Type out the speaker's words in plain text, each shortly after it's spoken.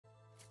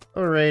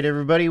Alright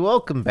everybody,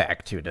 welcome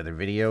back to another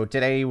video.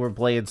 Today we're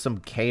playing some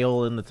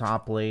Kayle in the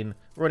top lane.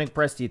 We're running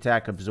Press the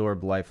Attack,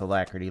 Absorb, Life,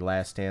 Alacrity,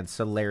 Last Stand,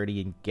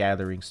 Celerity, and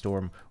Gathering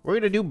Storm. We're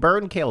gonna do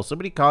Burn Kayle.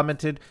 Somebody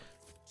commented,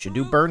 should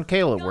do Burn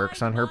Kayle. It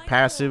works on her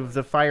passive,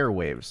 the Fire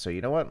Waves. So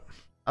you know what?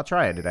 I'll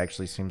try it. It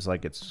actually seems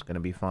like it's gonna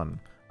be fun.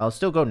 I'll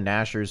still go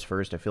Nashers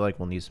first. I feel like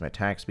we'll need some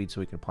attack speed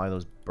so we can apply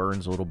those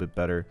burns a little bit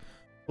better.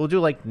 We'll do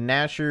like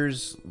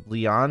Nashers,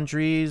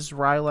 Liandry's,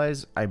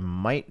 Rylai's. I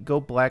might go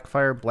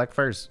Blackfire.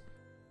 Blackfire's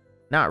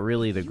not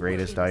really the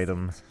greatest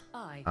item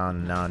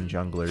on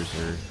non-junglers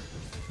or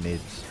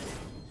mids.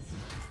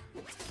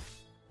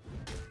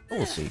 But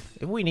we'll see.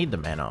 If we need the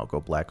mana, I'll go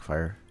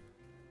Blackfire.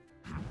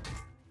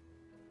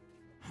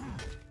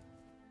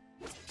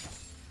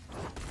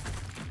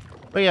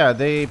 But yeah,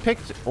 they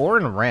picked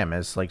Ornn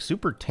Rammus, like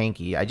super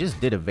tanky. I just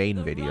did a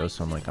Vayne video,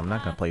 so I'm like, I'm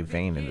not gonna play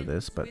Vayne into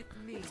this, but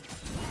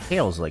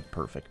Kayle's like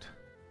perfect.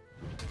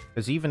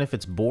 Because even if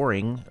it's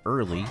boring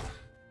early,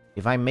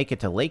 if I make it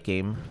to late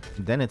game,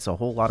 then it's a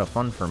whole lot of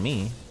fun for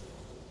me.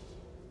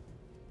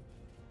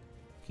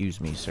 Excuse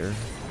me, sir.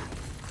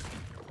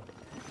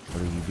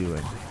 What are you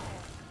doing?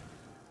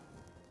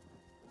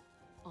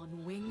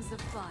 On wings of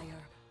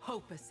fire,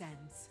 hope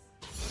ascends.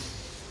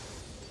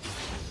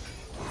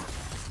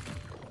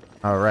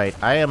 Alright,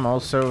 I am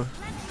also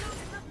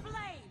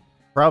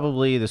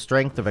probably the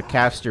strength of a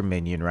caster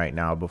minion right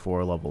now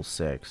before level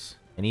 6.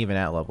 And even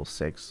at level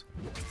 6.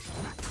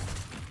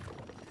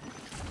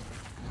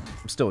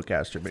 I'm still a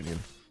caster minion.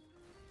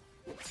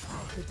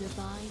 The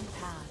divine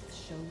path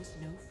shows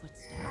no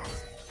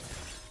footsteps.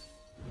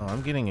 Oh,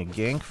 I'm getting a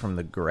gank from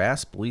the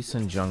Grasp Lee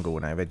Sin jungle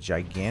when I have a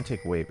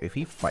gigantic wave. If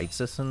he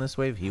fights us in this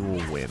wave, he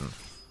will win.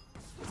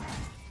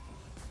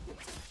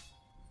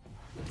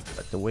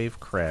 Let the wave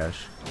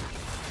crash.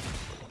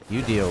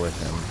 You deal with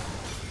him.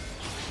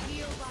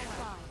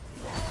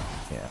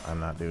 Yeah, I'm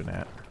not doing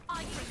that.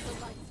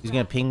 He's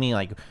gonna ping me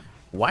like,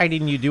 why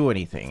didn't you do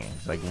anything?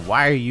 It's like,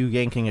 why are you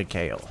ganking a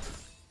Kayle?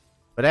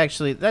 But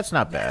actually, that's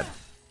not bad.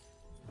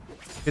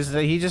 Because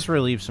he just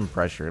relieved some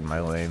pressure in my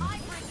lane.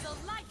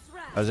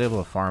 I was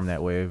able to farm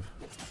that wave.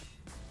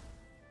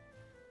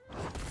 I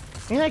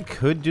mean, I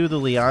could do the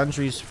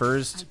Liandry's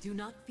first.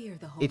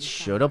 It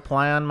should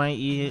apply on my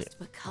E.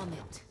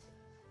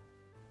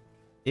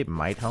 It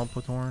might help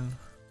with Ornn.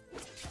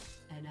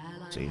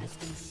 Let's see.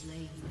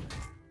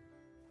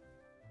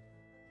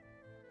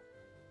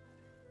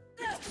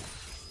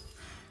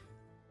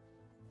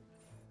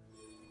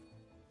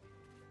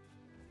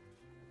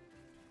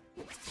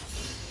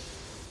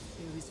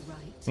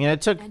 I mean, I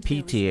took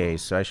PTA,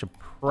 so I should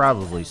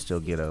probably still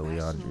get a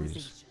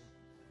Liandry's.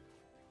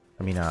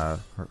 I mean,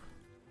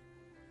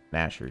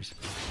 Nashers.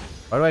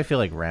 Why do I feel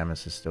like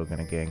Rammus is still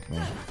gonna gank me?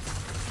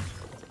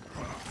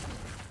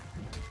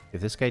 If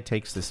this guy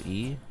takes this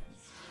E,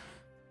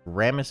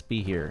 Rammus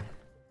be here.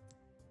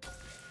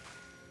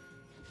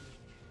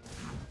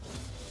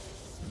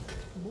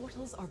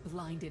 Mortals are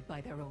blinded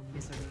by their own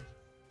misery.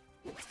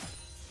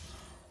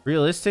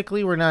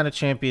 Realistically, we're not a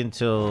champion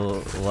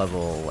till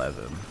level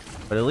 11.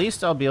 But at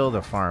least I'll be able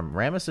to farm.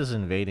 Rammus is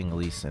invading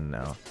Lee Sin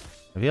now.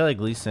 I feel like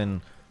Lee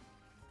Sin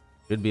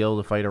should be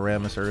able to fight a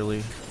Rammus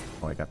early.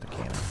 Oh, I got the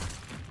cannon.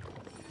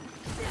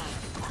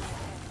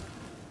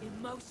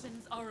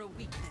 Emotions are a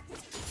weakness.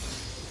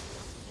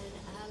 An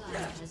ally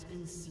has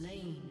been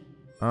slain.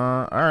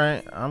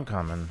 Alright, I'm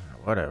coming.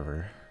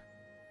 Whatever.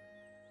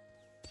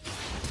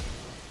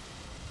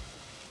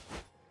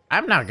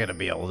 I'm not gonna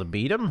be able to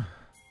beat him.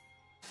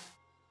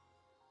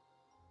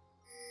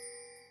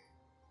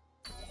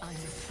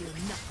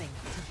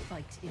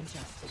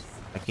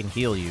 I can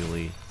heal you,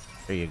 Lee.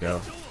 There you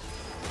go.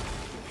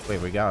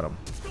 Wait, we got him.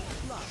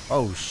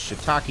 Oh,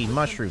 shiitake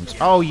mushrooms.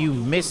 Oh, you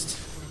missed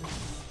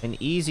an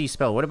easy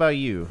spell. What about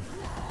you?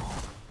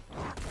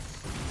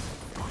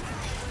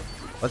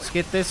 Let's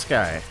get this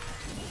guy.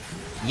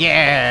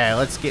 Yeah,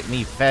 let's get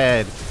me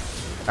fed.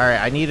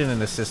 Alright, I needed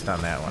an assist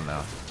on that one,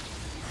 though.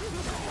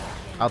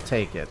 I'll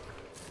take it.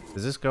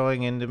 Is this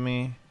going into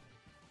me?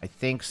 I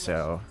think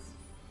so.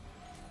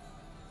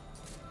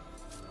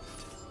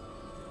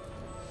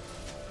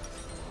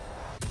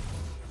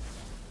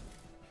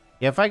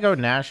 Yeah, if I go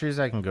Nashers,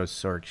 I can go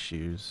Sork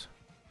Shoes.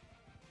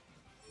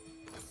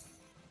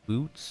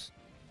 Boots?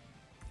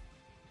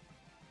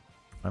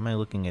 Why am I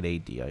looking at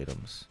AD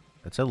items?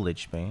 That's a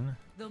Lichbane.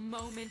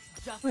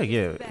 Wait,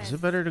 yeah, is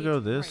it better to go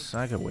this?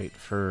 I could wait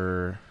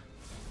for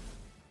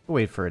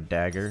a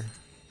dagger.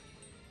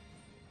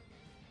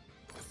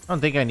 I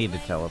don't think I need to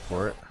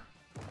teleport.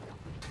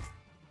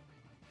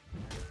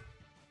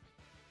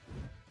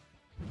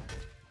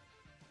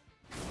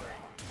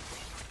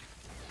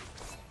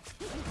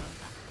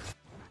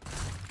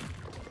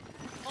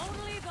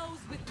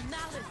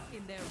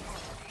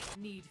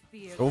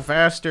 Go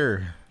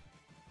faster.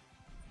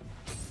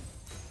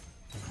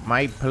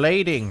 My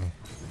plating.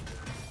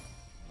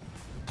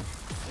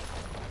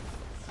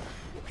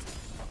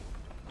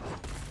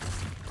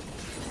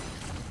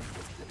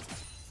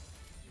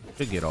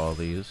 Should get all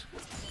these.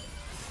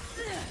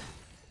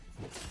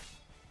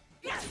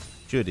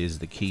 Should is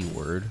the key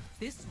word.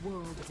 This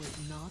world was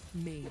not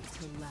made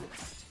to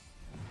last.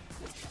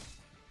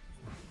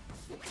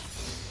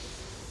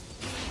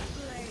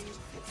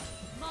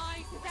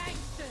 My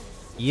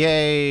sanctions.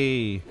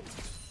 Yay!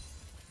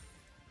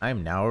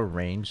 I'm now a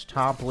ranged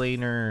top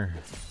laner.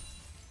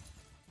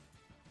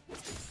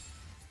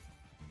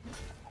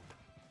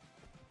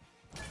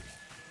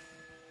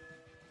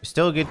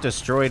 Still get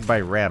destroyed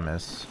by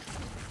Rammus.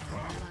 An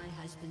ally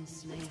has been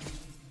slain.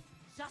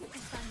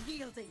 Justice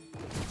unyielding.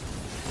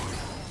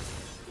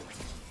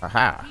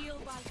 Aha! Heal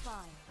by fire.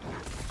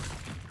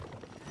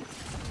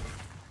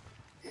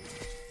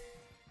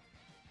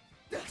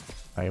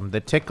 I am the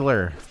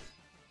tickler.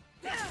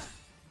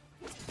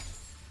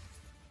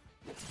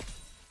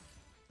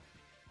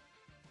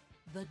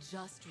 The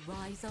just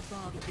rise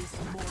above this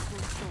mortal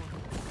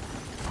storm.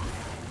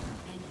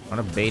 I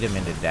want to bait him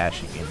into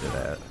dashing into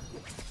that.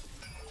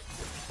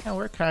 Yeah,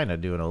 we're kind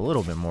of doing a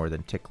little bit more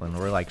than tickling.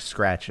 We're like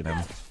scratching him.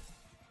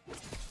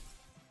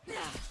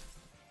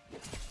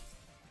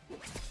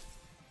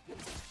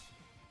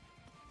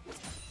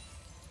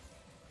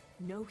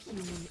 No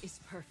human is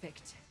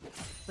perfect,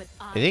 but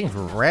I think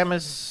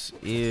Rammus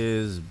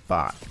is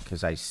bot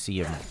because I see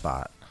him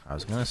bot. I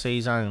was gonna say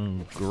he's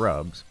on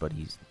grubs, but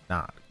he's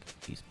not.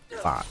 He's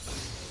bot.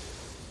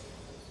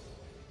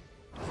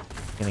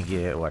 Gonna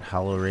get what?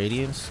 Hollow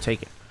Radiance?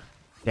 Take it.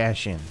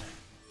 Dash in.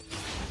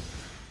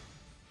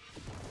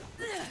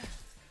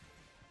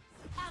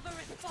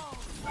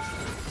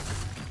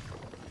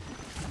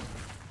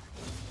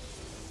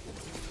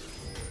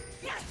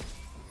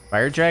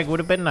 Fire Drag would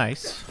have been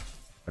nice,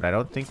 but I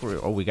don't think we're...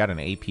 Oh, we got an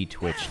AP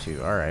Twitch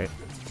too. All right.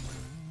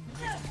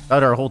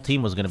 Thought our whole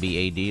team was gonna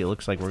be AD. It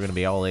looks like we're gonna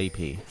be all AP.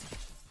 Thing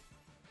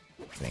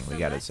we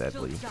got it,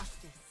 sadly.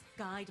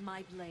 Guide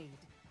my blade.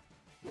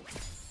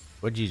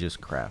 What'd you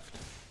just craft?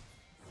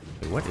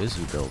 Wait, what is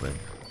he building?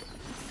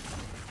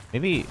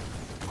 Maybe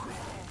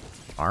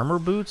armor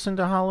boots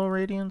into Hollow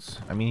Radiance?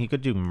 I mean, he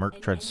could do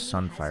Merc Tread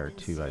Sunfire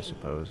too, I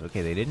suppose.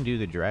 Okay, they didn't do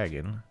the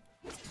dragon.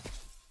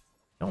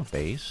 Don't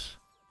base.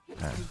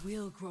 Okay. I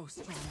will grow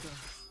stronger.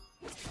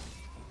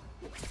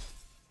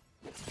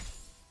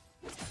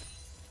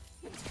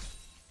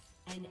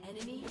 An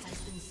enemy has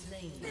been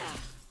slain.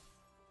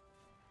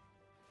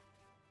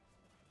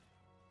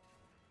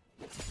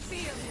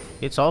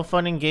 It's all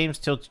fun and games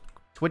till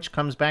Twitch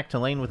comes back to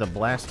lane with a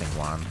blasting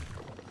wand.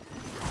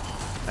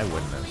 I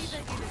wouldn't have.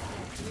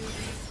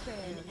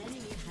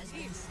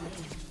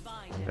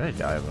 Did I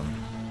dive him?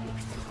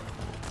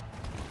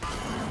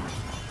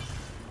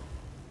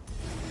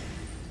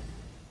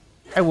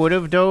 I would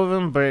have dove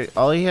him, but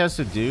all he has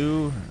to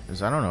do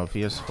is, I don't know if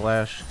he has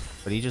flash,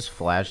 but he just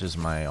flashes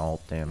my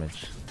ult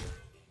damage.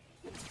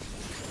 I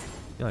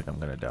feel like I'm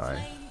gonna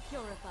die.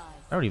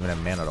 I don't even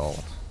have mana to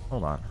ult.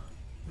 Hold on.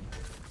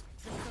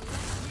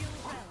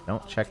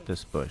 Don't check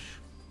this bush.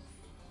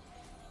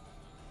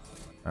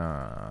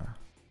 I'd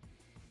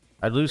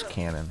lose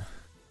cannon.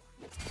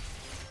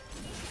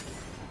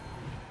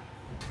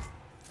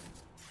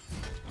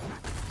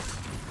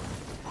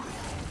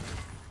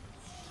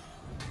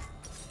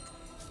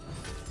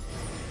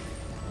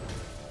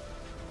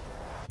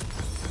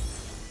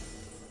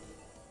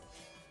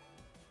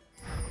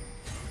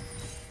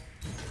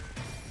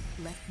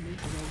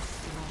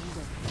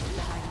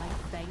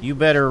 You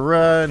better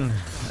run.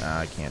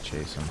 I can't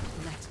chase him.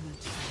 Let me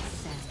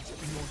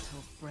transcend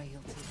mortal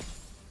frailty.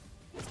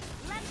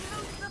 Let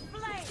loose the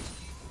blade.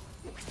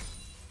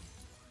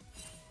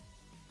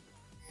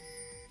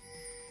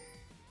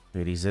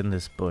 Wait, he's in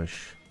this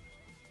bush.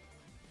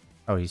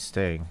 Oh, he's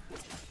staying.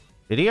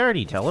 Did he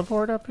already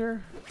teleport up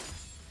here?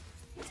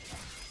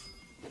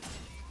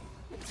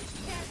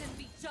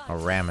 Oh,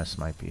 Rammus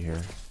might be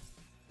here.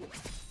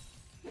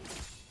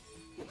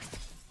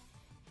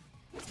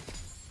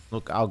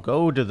 Look, I'll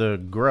go to the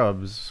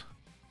grubs,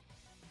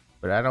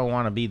 but I don't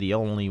want to be the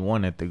only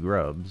one at the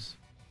grubs.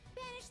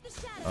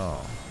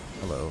 Oh,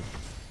 hello.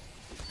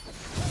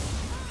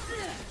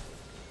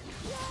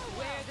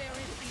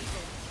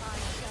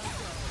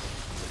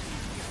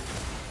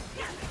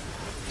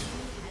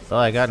 Well,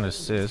 I got an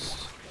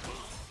assist.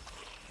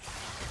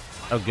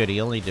 Oh, good, he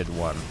only did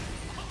one.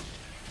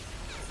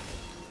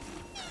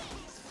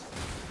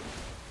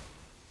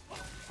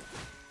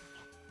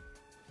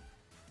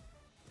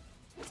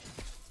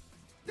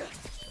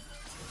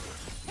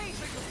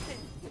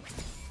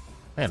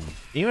 Man,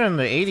 even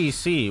the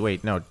ADC...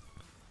 Wait, no.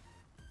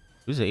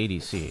 Who's the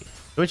ADC?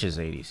 Which is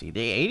ADC?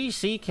 The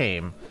ADC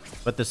came,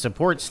 but the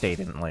support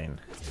stayed in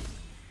lane.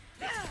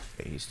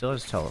 Okay, he still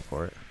has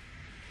teleport.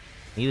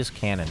 Need his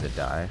cannon to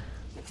die.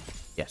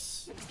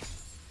 Yes.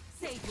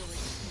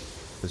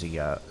 What's he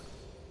got?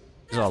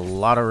 There's a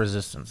lot of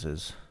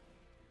resistances.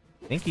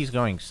 I think he's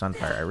going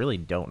Sunfire. I really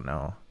don't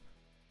know.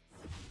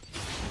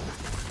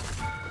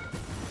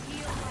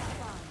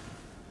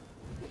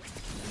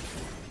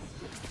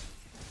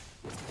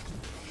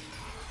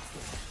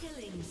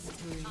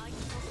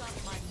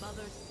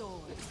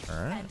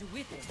 Alright.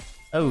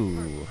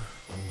 Oh.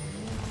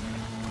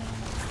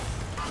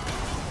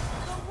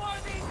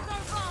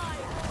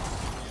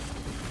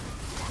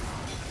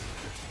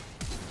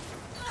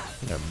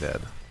 I'm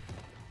dead.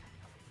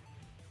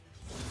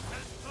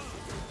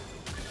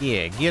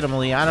 Yeah, get him,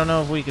 Lee. I don't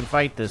know if we can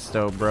fight this,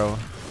 though, bro.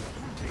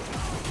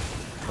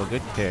 Oh,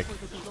 good kick.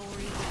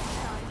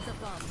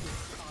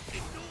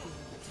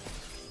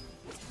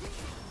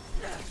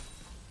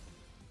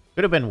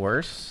 Could have been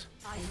worse.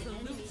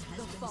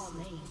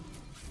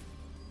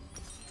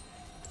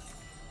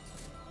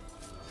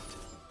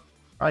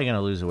 Probably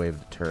gonna lose a wave of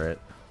the turret.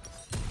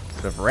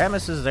 But if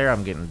Rammus is there,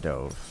 I'm getting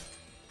dove.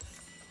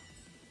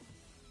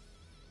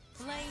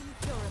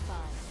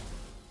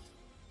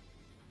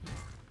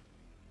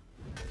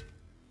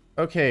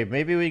 Okay,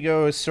 maybe we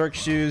go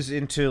Sorkshoes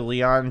into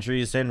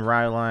Leandries, then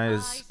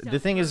Rylai's. The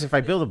thing is, if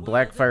I build a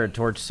Blackfire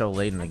Torch so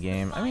late in the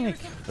game, I mean, it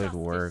could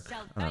work.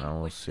 I don't know,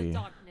 we'll see.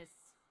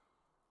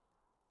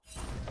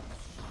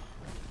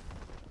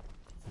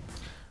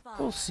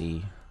 We'll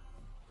see.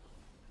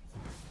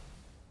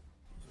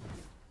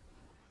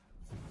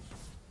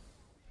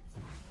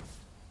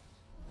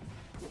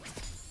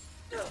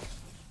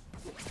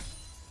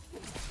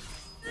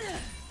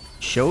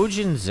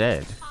 Shojin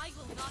Zed.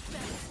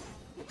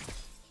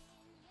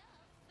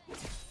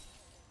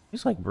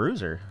 He's like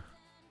Bruiser.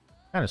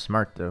 Kind of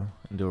smart, though,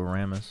 into a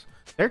Rammus.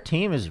 Their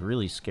team is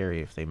really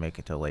scary if they make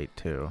it to late,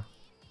 too.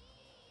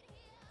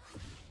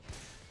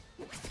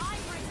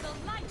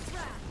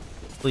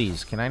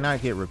 Please, can I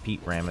not get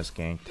repeat Rammus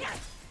ganked?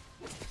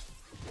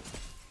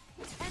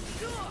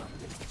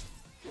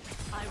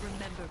 I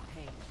remember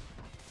pain.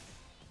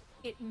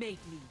 It made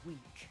me weak.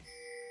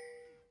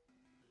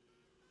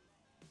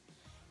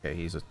 Okay,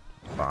 he's a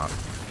bot.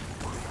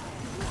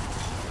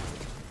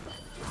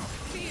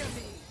 Fear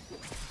me.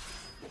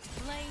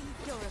 Flame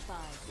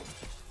purified.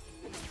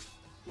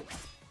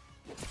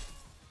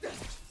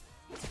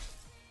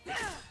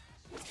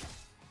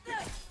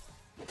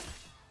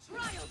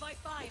 Trial by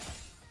fire.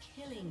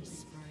 Killing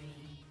spree.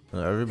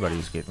 Well,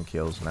 everybody's getting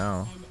kills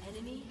now. An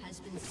enemy has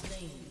been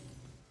slain.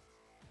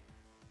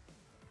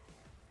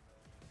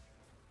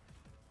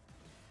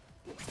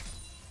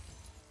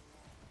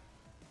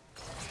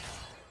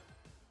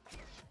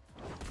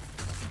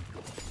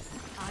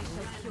 I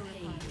shall cure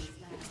age.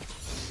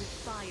 With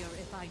fire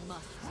if I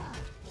must.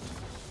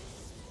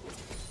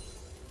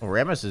 Well,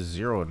 Rammus is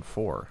 0 and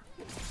 4.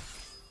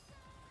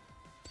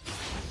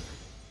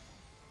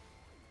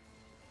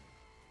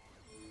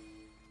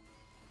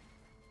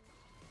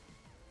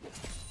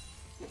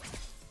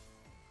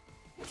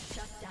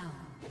 Shut down.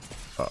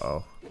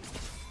 Uh-oh.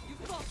 You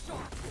fall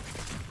short.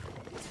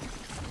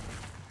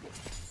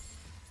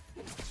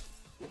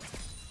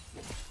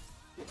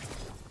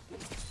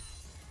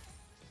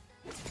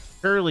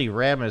 Surely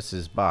Rammus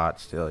is bot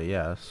still,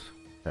 yes.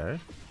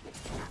 Okay.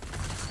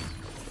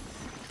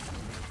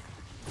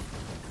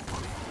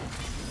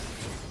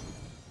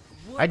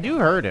 I do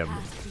hurt him.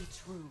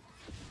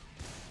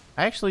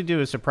 I actually do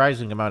a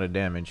surprising amount of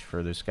damage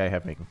for this guy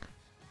having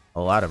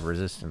a lot of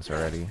resistance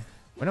already.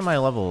 When am I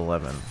level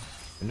 11?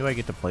 When do I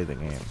get to play the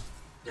game?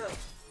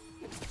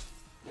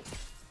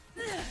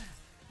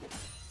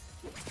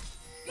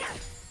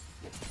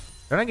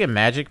 Don't I get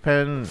Magic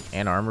Pen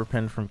and Armor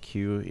Pen from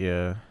Q?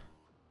 Yeah.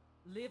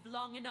 Live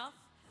long enough,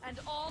 and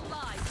all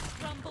lives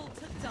crumble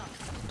to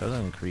dust.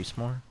 Doesn't increase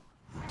more?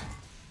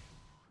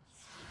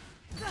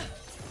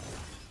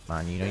 Come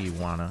on, you know you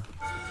wanna.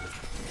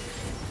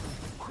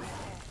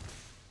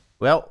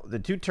 Well, the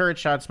 2 turret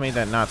shots made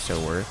that not so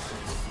worth.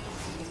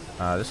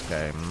 This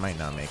guy might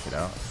not make it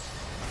out.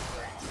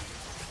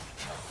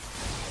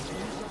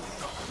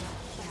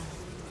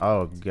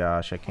 Oh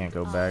gosh, I can't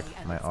go back.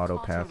 My auto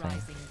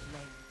pathing.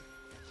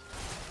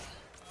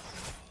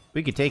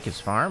 We could take his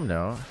farm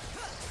though.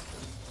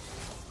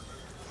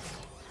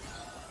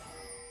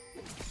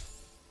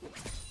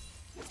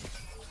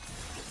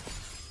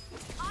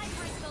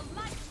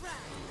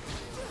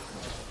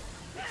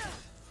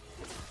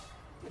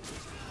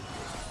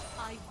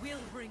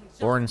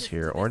 Ornn's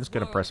here. Ornn's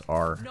gonna press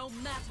R. No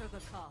matter the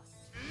cost.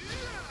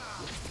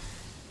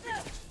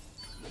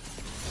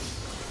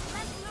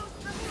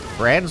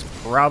 Brand's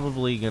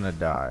probably gonna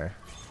die.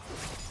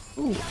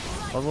 Ooh,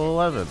 level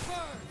 11.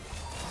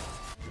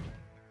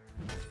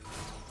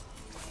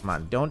 Come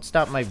on, don't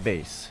stop my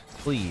base,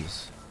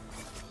 please.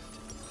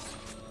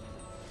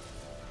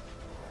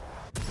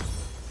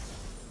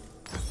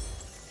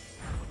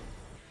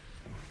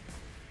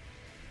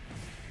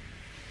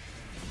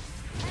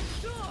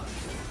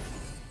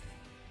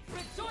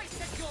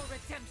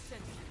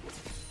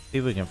 See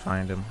if we can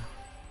find him.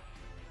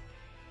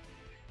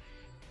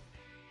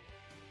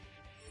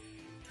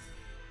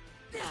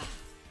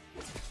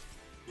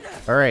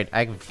 Alright,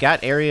 I've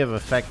got area of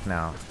effect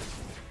now.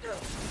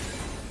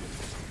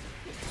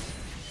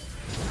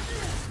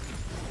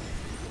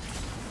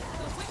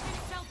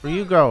 Where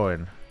you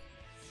going?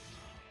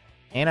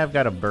 And I've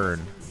got a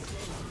burn.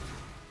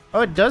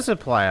 Oh, it does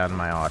apply on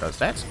my autos.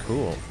 That's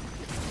cool.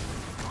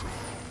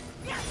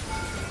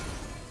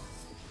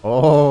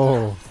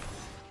 Oh.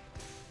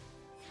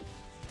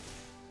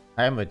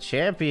 I'm a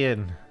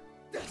champion.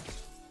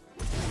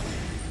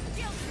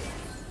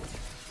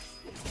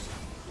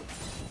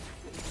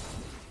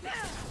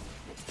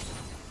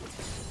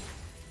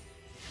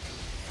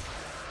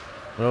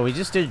 Well, we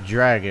just did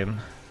dragon.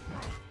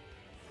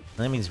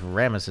 That means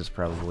Rammus is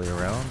probably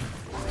around.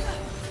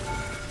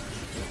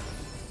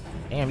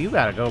 Damn, you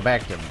gotta go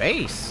back to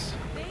base.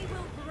 They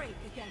will break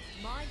against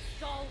my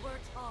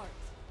stalwart heart.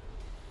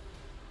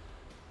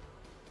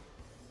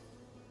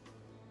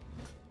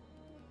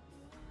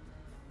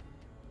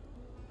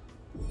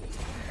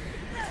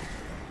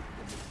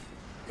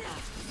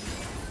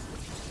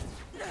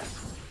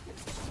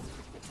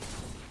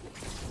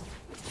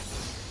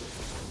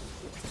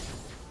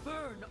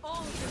 Burn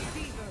all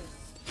deceivers.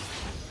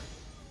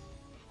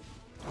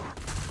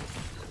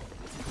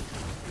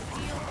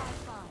 Heal by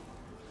fire.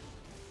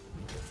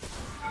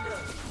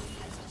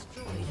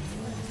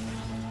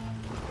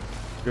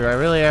 Dude, I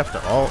really have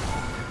to ult.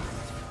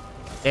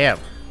 Damn.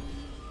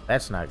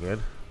 That's not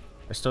good.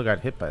 I still got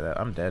hit by that.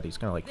 I'm dead. He's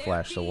gonna like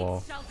flash the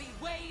wall. Shall be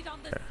weighed on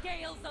the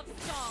scales of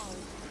stars.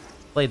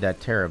 Played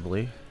that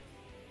terribly.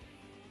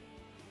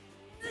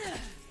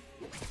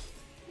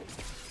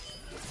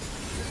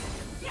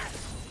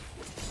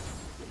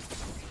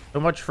 So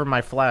much for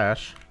my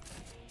flash.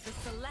 The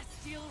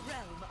celestial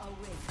realm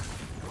awaits.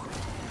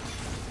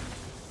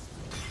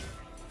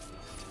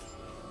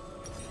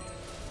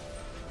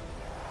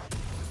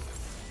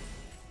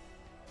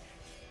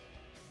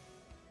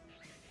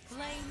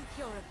 Flame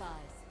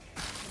purifies.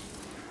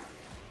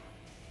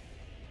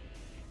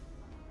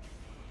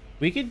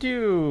 We could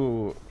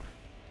do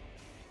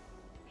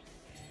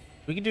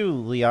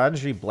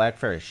Leandri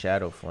Blackfire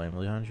Shadow Flame.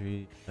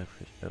 Leandri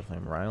Blackfire Shadow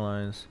Flame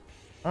Rylines.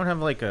 I don't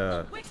have like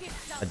a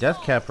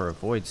death cap or a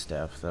void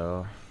staff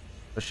though.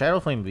 The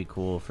Shadow Flame would be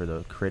cool for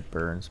the crit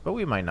burns, but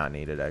we might not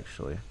need it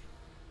actually.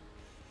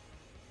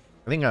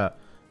 I think a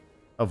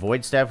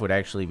void staff would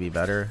actually be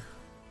better.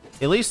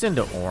 At least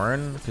into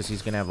Ornn, because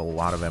he's gonna have a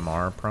lot of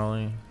MR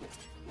probably.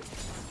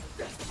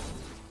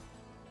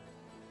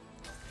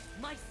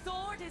 My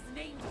sword is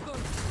named Gurn.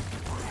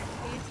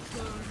 It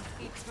burns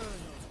eternal.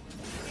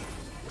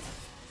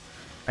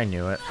 I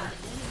knew it.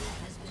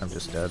 I'm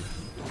just dead.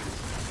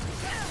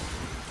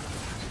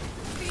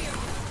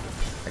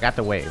 I got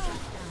the wave.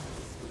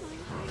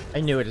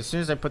 I knew it. As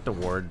soon as I put the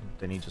ward,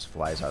 then he just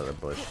flies out of the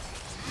bush.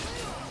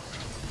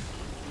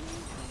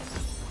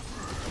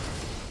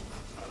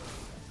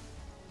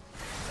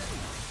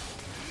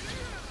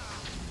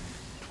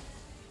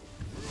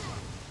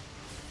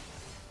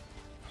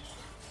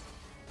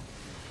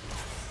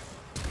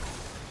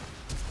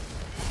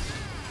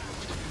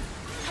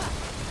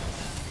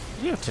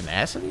 Do you have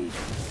tenacity?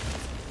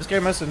 This guy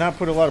must have not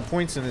put a lot of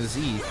points in his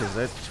Z, because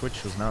that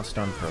Twitch was not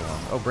stunned for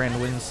long. Oh, Brand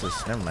wins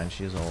this. Never mind,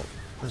 she has ult.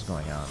 What's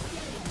going on?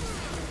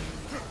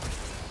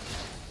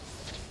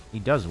 He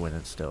does win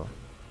it still.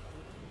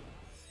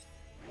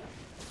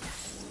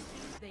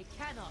 They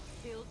cannot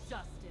kill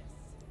justice.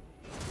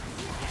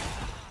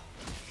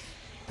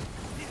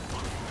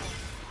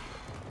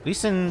 Lee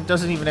Sin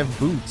doesn't even have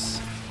boots.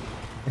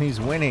 And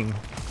he's winning.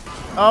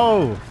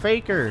 Oh,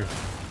 Faker.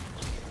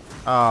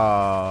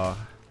 Aww.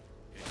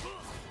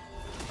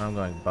 I'm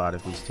going bot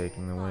if he's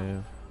taking the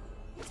wave.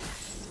 I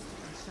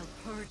shall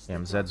purge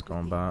Damn, the Zed's dark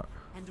going bot.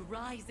 and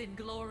rise in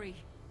glory.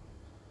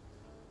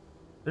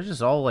 They're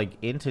just all like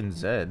Int and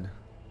Zed.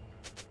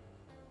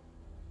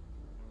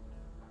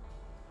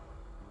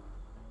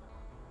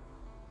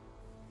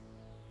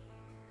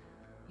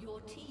 Your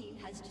team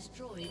has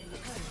destroyed the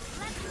turret.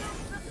 Let's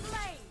loose the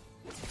flame!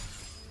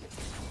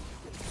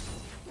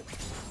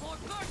 For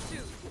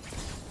virtue!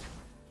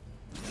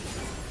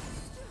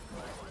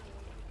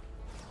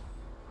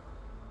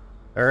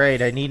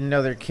 Alright, I need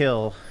another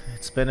kill.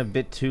 It's been a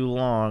bit too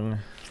long.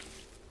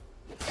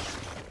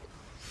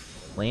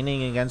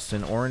 Laning against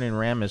an Ornn and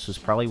Rammus was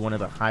probably one of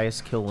the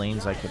highest kill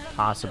lanes I could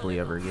possibly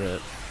ever get.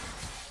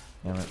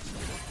 Damn it.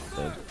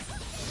 Dead.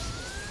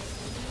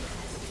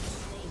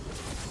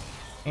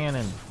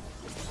 Cannon.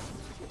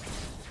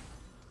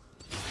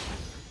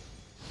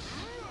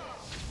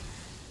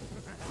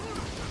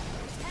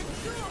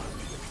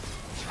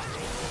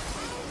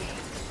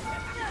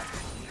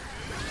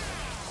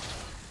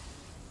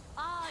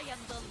 I am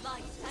the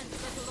light and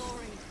the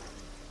glory.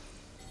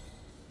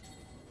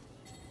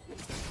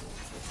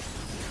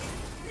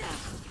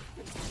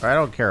 I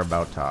don't care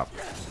about top.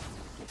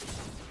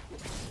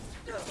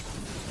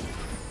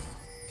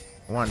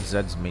 I want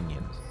Zed's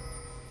minions.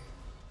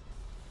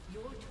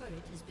 Your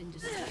turret has been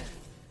destroyed.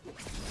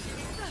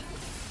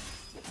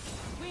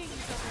 Wings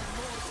of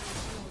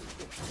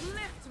immortal,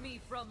 lift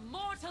me from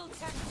mortal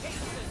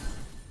temptation.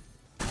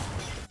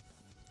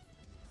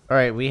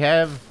 Alright, we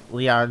have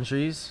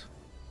Leandri's.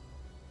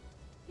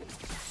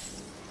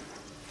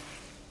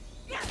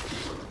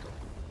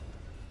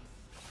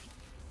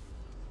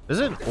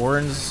 Isn't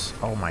Ornn's...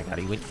 Oh my god,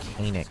 he went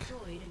Kainic.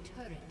 Destroyed a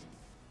turret.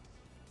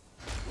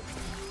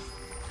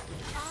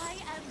 I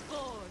am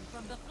born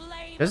from the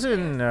flame.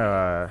 Doesn't,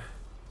 I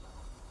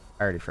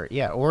already forgot.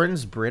 Yeah,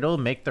 Ornn's Brittle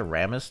make the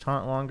Rammus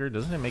taunt longer?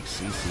 Doesn't it make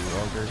CC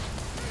longer?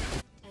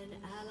 An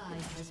ally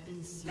has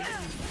been slain. An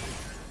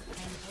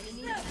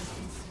enemy has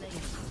been slain.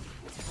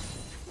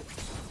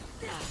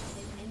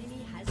 An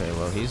enemy has Okay,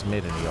 well, he's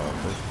mid and he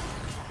ulted.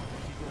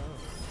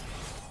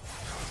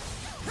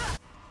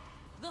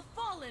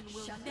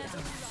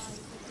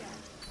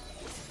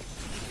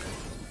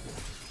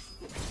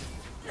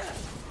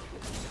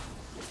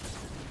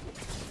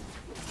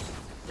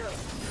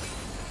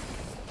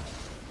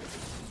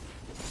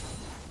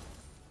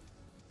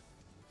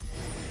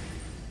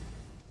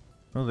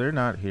 Oh, they're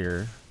not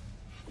here.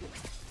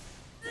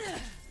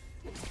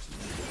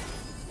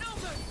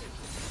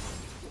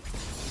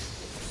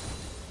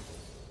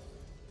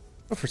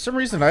 Oh, for some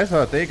reason, I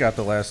thought they got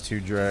the last 2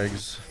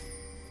 drags.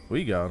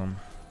 We got them.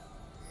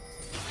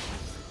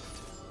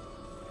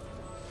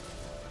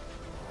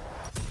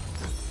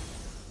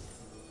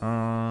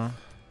 I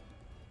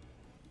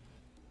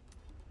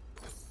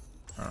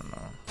don't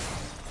know.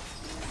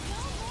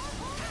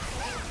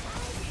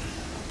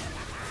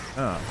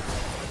 Oh.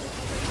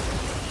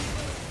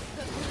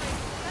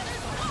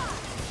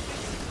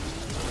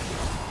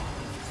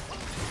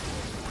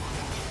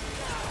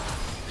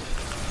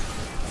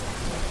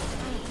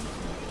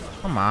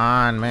 Come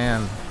on,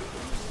 man.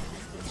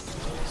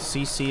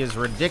 CC is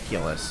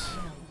ridiculous.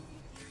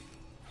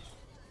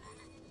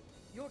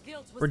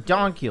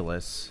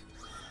 Redonkulous.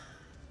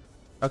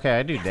 Okay,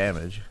 I do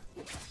damage.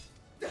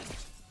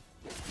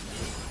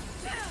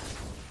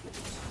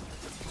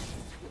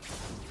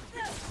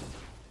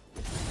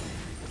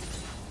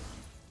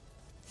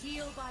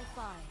 Heal by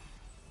fire.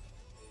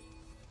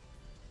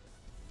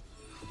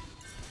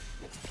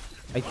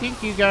 I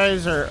think you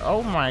guys are...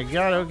 Oh my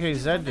god, okay,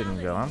 Zed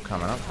didn't go. I'm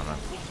coming, I'm coming.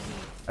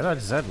 I thought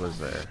Zed was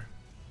there. Where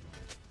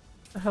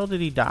the hell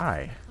did he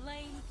die?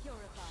 Flame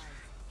purified.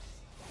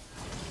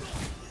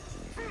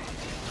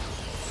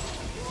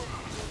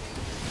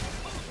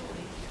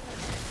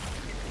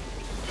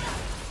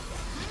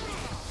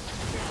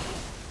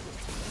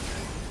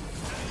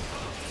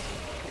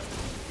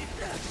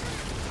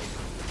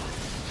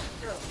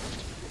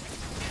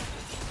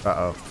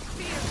 Uh-oh.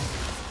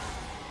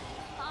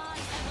 I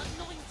am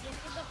anointed in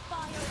the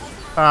fire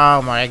of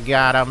Oh my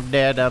god, I'm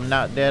dead. I'm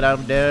not dead,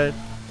 I'm dead.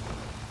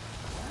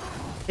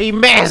 He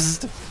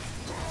missed!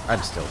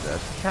 I'm still dead.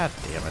 God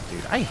damn it,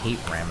 dude. I hate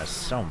Rammus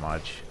so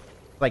much.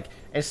 Like,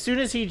 as soon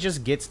as he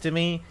just gets to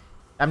me,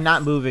 I'm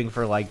not moving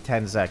for like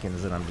 10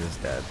 seconds and I'm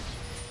just dead.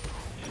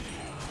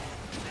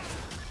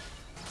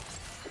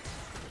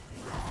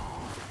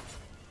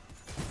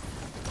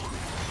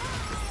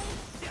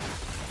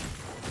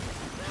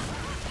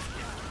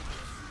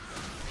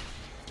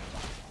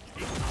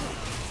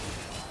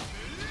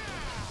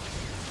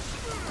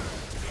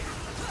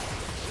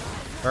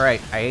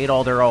 Alright, I ate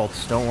all their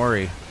ults, don't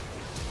worry.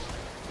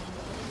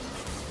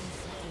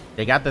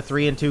 They got the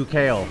 3 and 2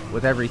 Kayle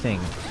with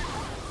everything.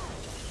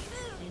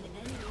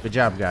 Good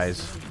job,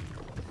 guys.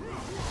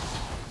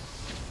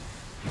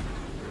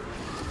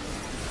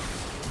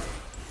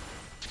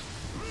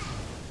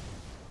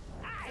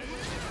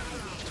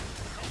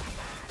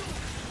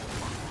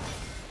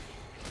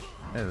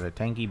 There's a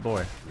tanky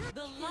boy.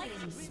 the light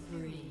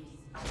spree.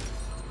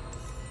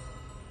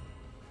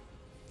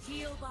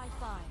 Heal by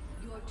fire.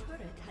 Your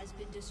turret has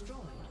been destroyed.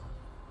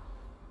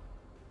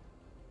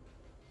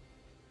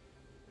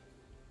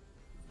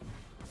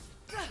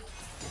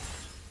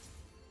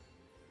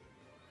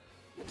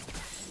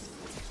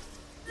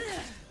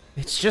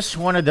 It's just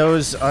one of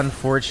those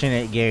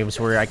unfortunate games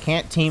where I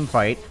can't team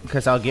fight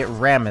because I'll get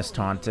Rammus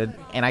taunted,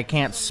 and I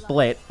can't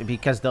split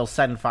because they'll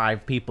send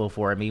 5 people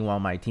for me while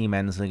my team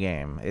ends the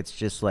game. It's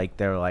just like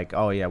they're like,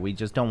 oh yeah, we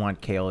just don't want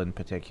Kayle in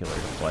particular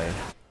to play.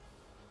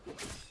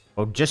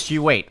 Oh, just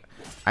you wait.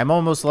 I'm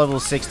almost level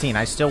 16.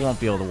 I still won't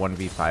be able to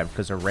 1v5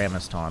 because of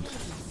Rammus taunt.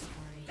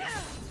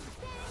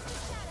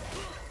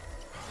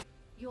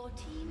 Your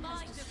team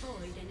has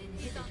destroyed an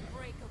inhibitor.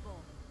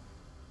 Unbreakable.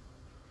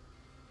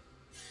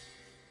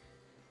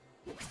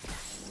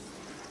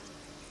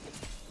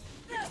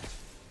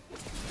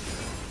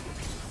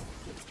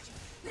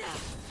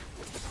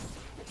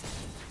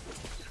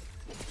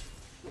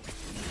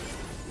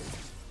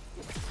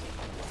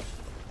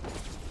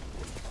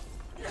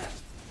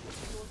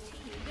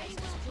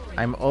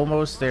 I'm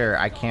almost there.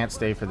 I can't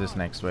stay for this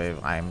next wave.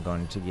 I'm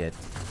going to get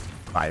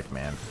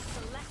 5-man.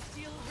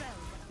 Celestial realm.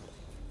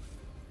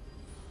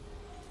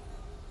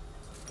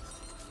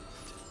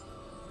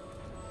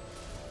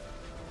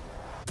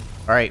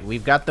 Alright,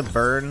 we've got the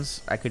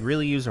burns. I could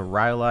really use a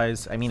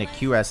Rylai's. I mean, a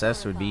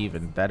QSS would be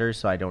even better,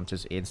 so I don't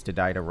just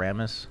insta-die to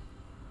Rammus.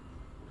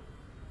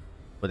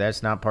 But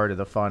that's not part of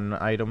the fun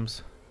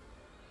items.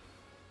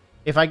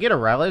 If I get a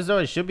Rylai's, though,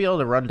 I should be able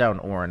to run down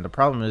Ornn. The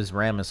problem is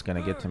Rammus going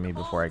to get to me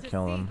before I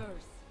kill him.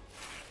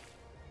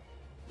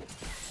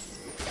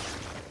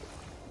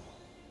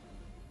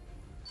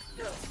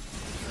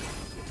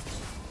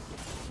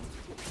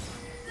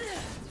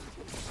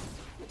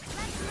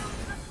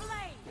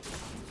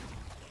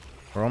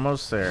 We're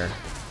almost there.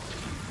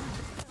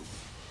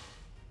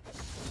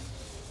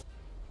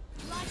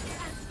 Light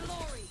and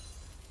glory.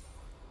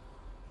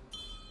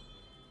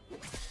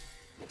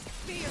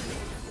 Fear.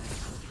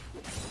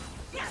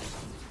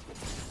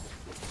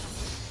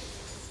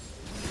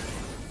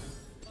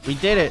 We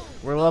did it!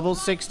 We're level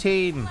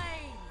 16!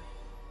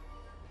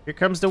 Here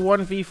comes the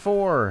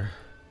 1v4!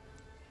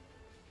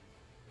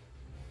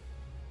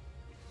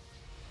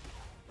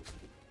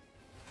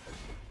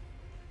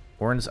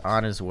 Ornn's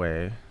on his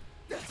way.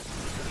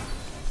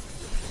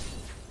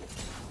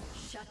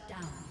 Shut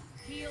down.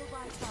 Heal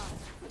by fire.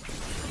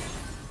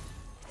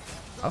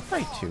 I'll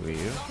fight 2 of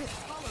you.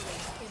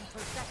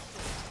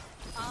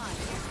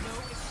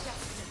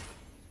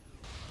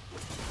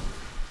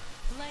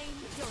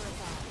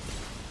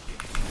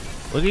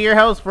 Look at your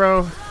health,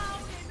 bro.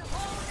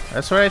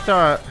 That's what I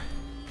thought.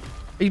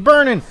 He's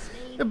burning.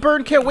 The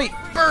burn kill. Wait,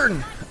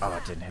 burn. Oh,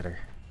 it didn't hit her.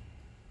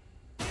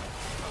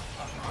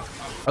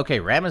 Okay,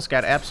 Rammus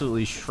got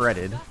absolutely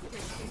shredded. An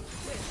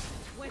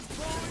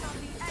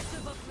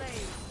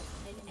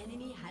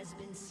enemy has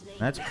been slain.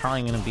 That's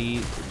probably going to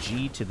be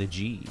G to the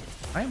G.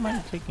 Why am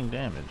I taking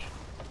damage?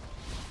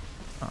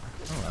 Oh,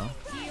 well.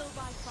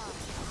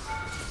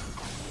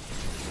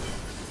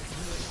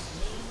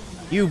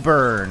 You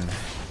burn.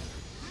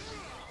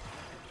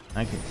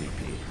 I can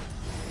TP.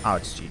 Oh,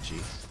 it's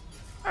GG.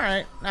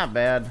 Alright, not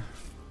bad.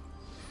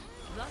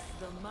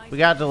 We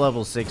got to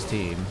level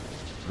 16.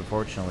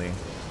 Unfortunately.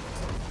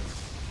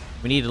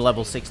 We needed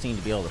level 16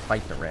 to be able to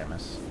fight the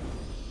Rammus.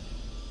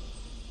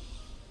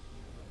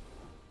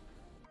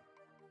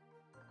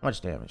 How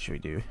much damage should we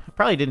do? I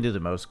probably didn't do the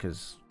most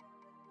because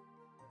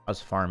I was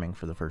farming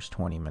for the first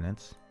 20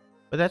 minutes.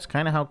 But that's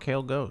kind of how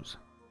Kayle goes.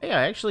 Hey,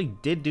 I actually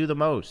did do the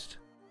most.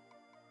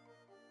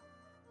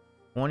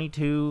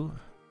 22.1k,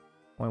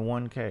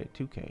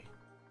 2k.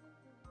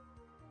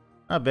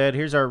 Not bad.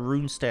 Here's our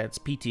rune stats.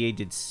 PTA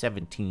did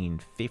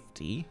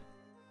 1750.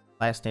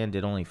 Last stand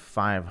did only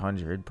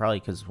 500. Probably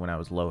because when I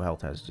was low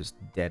health, I was just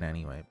dead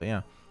anyway. But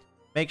yeah.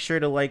 Make sure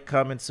to like,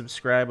 comment,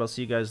 subscribe. I'll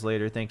see you guys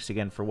later. Thanks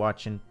again for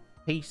watching.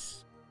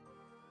 Peace.